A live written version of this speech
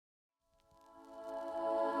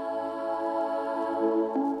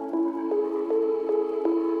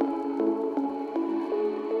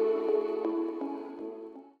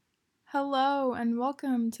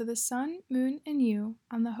Welcome to the Sun, Moon, and You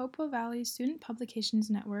on the Hopewell Valley Student Publications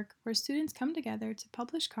Network, where students come together to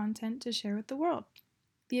publish content to share with the world.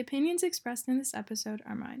 The opinions expressed in this episode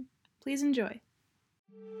are mine. Please enjoy.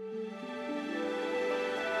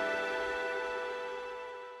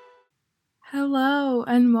 Hello,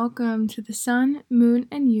 and welcome to the Sun, Moon,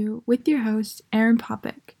 and You with your host, Erin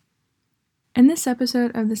Popick. In this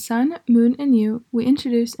episode of The Sun, Moon, and You, we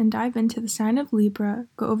introduce and dive into the sign of Libra,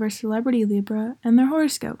 go over celebrity Libra, and their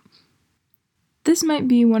horoscope. This might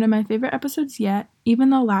be one of my favorite episodes yet, even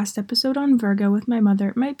though last episode on Virgo with my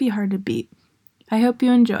mother might be hard to beat. I hope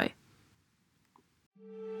you enjoy.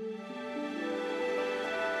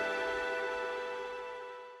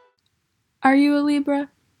 Are you a Libra?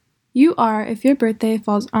 You are if your birthday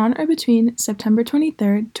falls on or between September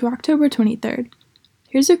 23rd to October 23rd.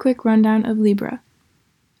 Here's a quick rundown of Libra.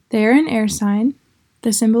 They are an air sign.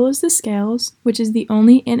 The symbol is the scales, which is the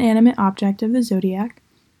only inanimate object of the zodiac.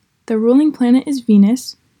 The ruling planet is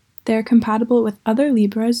Venus. They are compatible with other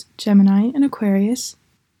Libras, Gemini, and Aquarius.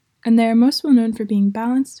 And they are most well known for being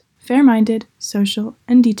balanced, fair-minded, social,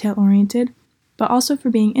 and detail-oriented, but also for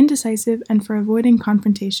being indecisive and for avoiding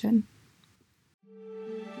confrontation.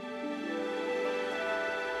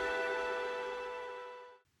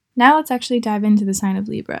 Now let's actually dive into the sign of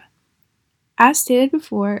Libra. As stated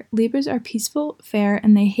before, Libras are peaceful, fair,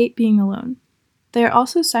 and they hate being alone. They are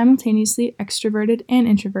also simultaneously extroverted and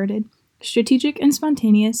introverted, strategic and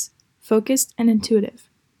spontaneous, focused and intuitive.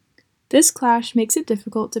 This clash makes it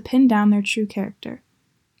difficult to pin down their true character,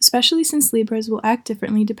 especially since Libras will act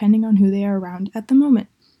differently depending on who they are around at the moment.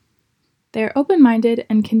 They are open-minded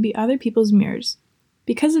and can be other people's mirrors.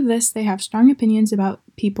 Because of this, they have strong opinions about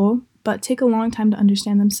people, but take a long time to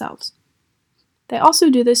understand themselves. They also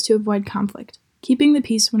do this to avoid conflict, keeping the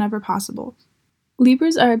peace whenever possible.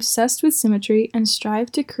 Libras are obsessed with symmetry and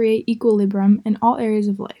strive to create equilibrium in all areas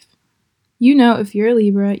of life. You know, if you're a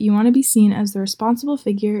Libra, you want to be seen as the responsible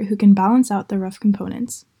figure who can balance out the rough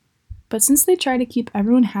components. But since they try to keep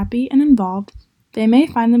everyone happy and involved, they may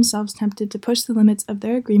find themselves tempted to push the limits of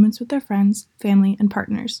their agreements with their friends, family, and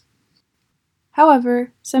partners.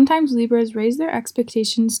 However, sometimes Libras raise their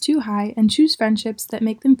expectations too high and choose friendships that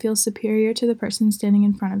make them feel superior to the person standing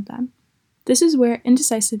in front of them. This is where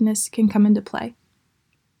indecisiveness can come into play.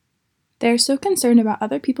 They are so concerned about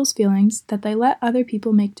other people's feelings that they let other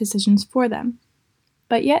people make decisions for them.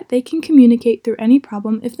 But yet they can communicate through any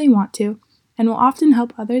problem if they want to, and will often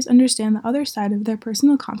help others understand the other side of their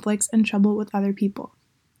personal conflicts and trouble with other people.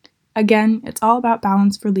 Again, it's all about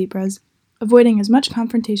balance for Libras, avoiding as much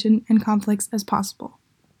confrontation and conflicts as possible.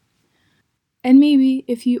 And maybe,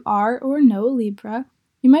 if you are or know a Libra,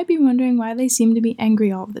 you might be wondering why they seem to be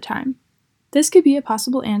angry all the time. This could be a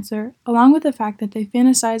possible answer, along with the fact that they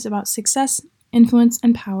fantasize about success, influence,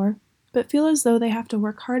 and power, but feel as though they have to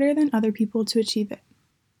work harder than other people to achieve it.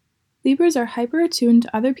 Libras are hyper-attuned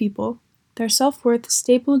to other people, their self-worth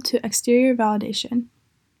stapled to exterior validation.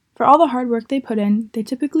 For all the hard work they put in, they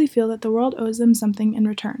typically feel that the world owes them something in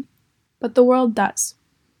return. But the world does,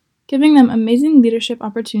 giving them amazing leadership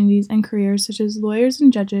opportunities and careers such as lawyers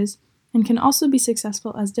and judges, and can also be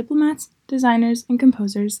successful as diplomats, designers, and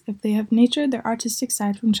composers if they have nurtured their artistic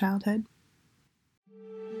side from childhood.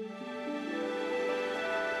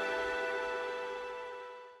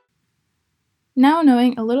 Now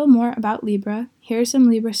knowing a little more about Libra, here are some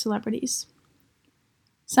Libra celebrities.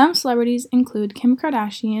 Some celebrities include Kim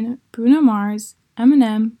Kardashian, Bruno Mars,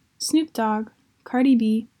 Eminem, Snoop Dogg, Cardi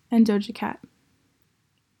B, and Doja Cat.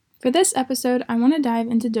 For this episode, I want to dive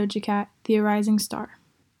into Doja Cat, the rising star.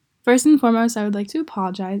 First and foremost, I would like to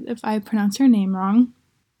apologize if I pronounce her name wrong,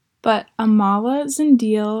 but Amala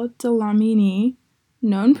Zendile Dlamini,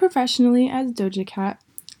 known professionally as Doja Cat,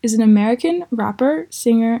 is an American rapper,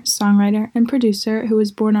 singer, songwriter, and producer who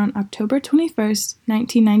was born on October 21st,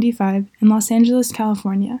 1995 in Los Angeles,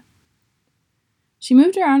 California. She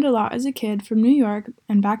moved around a lot as a kid from New York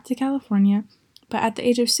and back to California, but at the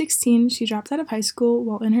age of 16, she dropped out of high school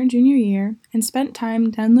while in her junior year and spent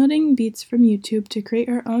time downloading beats from YouTube to create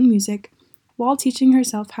her own music while teaching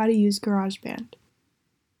herself how to use GarageBand.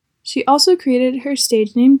 She also created her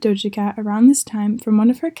stage name Doja Cat around this time from one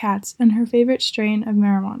of her cats and her favorite strain of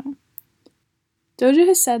marijuana. Doja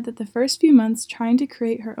has said that the first few months trying to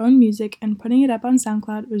create her own music and putting it up on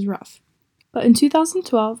SoundCloud was rough. But in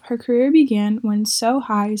 2012, her career began when So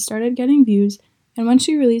High started getting views and when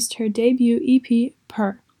she released her debut EP,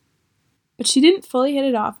 Purr. But she didn't fully hit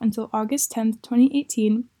it off until August 10,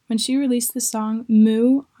 2018, when she released the song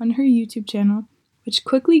Moo on her YouTube channel, which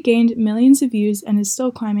quickly gained millions of views and is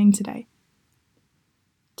still climbing today.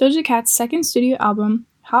 Doja Cat's second studio album,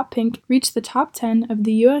 Hot Pink, reached the top 10 of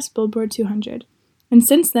the US Billboard 200, and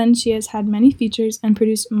since then she has had many features and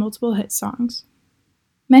produced multiple hit songs.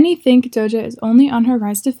 Many think Doja is only on her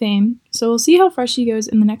rise to fame, so we'll see how far she goes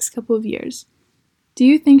in the next couple of years. Do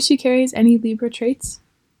you think she carries any Libra traits?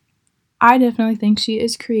 I definitely think she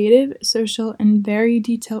is creative, social, and very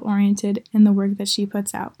detail-oriented in the work that she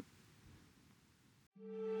puts out.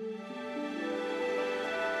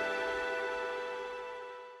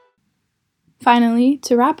 Finally,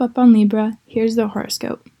 to wrap up on Libra, here's the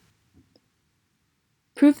horoscope.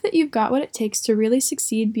 Prove that you've got what it takes to really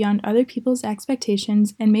succeed beyond other people's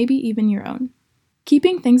expectations and maybe even your own.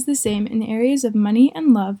 Keeping things the same in the areas of money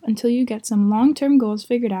and love until you get some long-term goals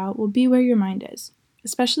figured out will be where your mind is,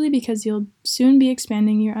 especially because you'll soon be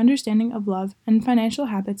expanding your understanding of love and financial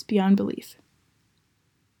habits beyond belief.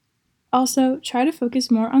 Also, try to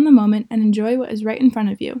focus more on the moment and enjoy what is right in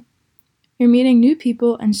front of you. You're meeting new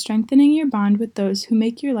people and strengthening your bond with those who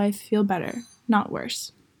make your life feel better, not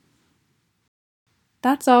worse.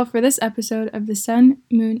 That's all for this episode of The Sun,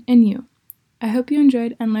 Moon, and You. I hope you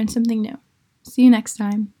enjoyed and learned something new. See you next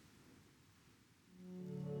time.